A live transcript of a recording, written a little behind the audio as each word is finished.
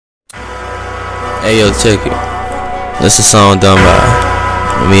Hey yo, check it. This is a song done by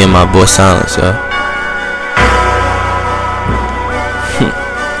me and my boy Silence, yo.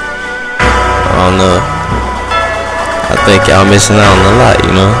 I don't know. I think y'all missing out on a lot,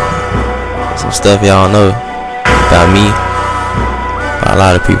 you know. Some stuff y'all know about me, about a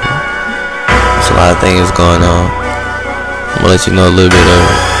lot of people. There's a lot of things going on. I'm gonna let you know a little bit of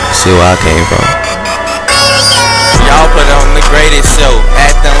it. See where I came from. Y'all put on the greatest show,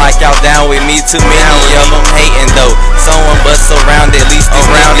 acting like y'all down with me. Too many of them hating though. Someone but surrounded, at least these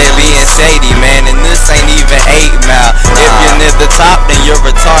niggas being shady, man. And this ain't even 8 Mile. If you're near the top, then you're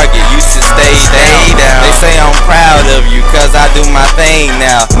a target. You should stay down. They say I'm proud of you, cause I do my thing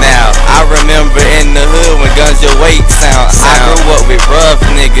now. I remember in the hood when guns your weight sound. I grew up with rough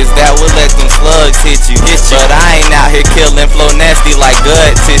niggas that would let them slugs hit you. But I ain't out here killing flow nasty like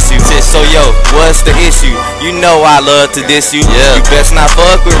gut tissue. So yo, what's the issue? You know I love to diss you. You best not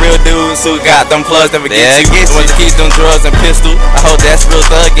fuck with real dudes who got them plugs that forget you. Want to keep them drugs and pistols. I hope that's real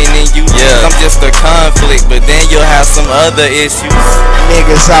thugging in you. I'm just a conflict, but then you'll have some other issues.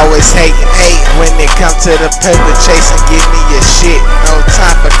 Niggas always hating when it come to the paper chasing. Give me your shit, no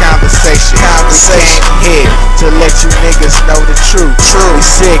time for conversation. We came here to let you niggas know the truth. We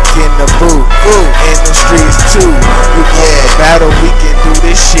sick in the booth, in the streets too. You want a battle, we can do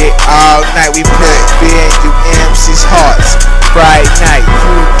this shit all night. We put fear in you MC's hearts. Friday night,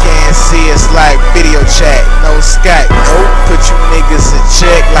 you can't see us like video chat, no Skype. Put you niggas in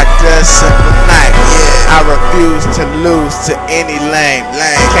check like the simple night. I refuse to lose to any lame.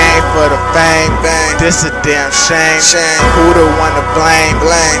 Came for the fame, this a damn shame. Who the one to blame?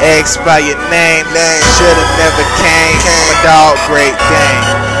 X by your name, should've never came. I'm a dog, great Dane.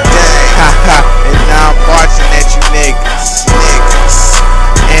 And now I'm marching at you niggas.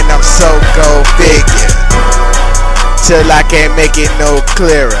 And I'm so go figure. Till I can't make it no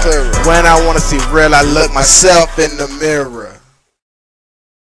clearer. When I wanna see real, I look myself in the mirror.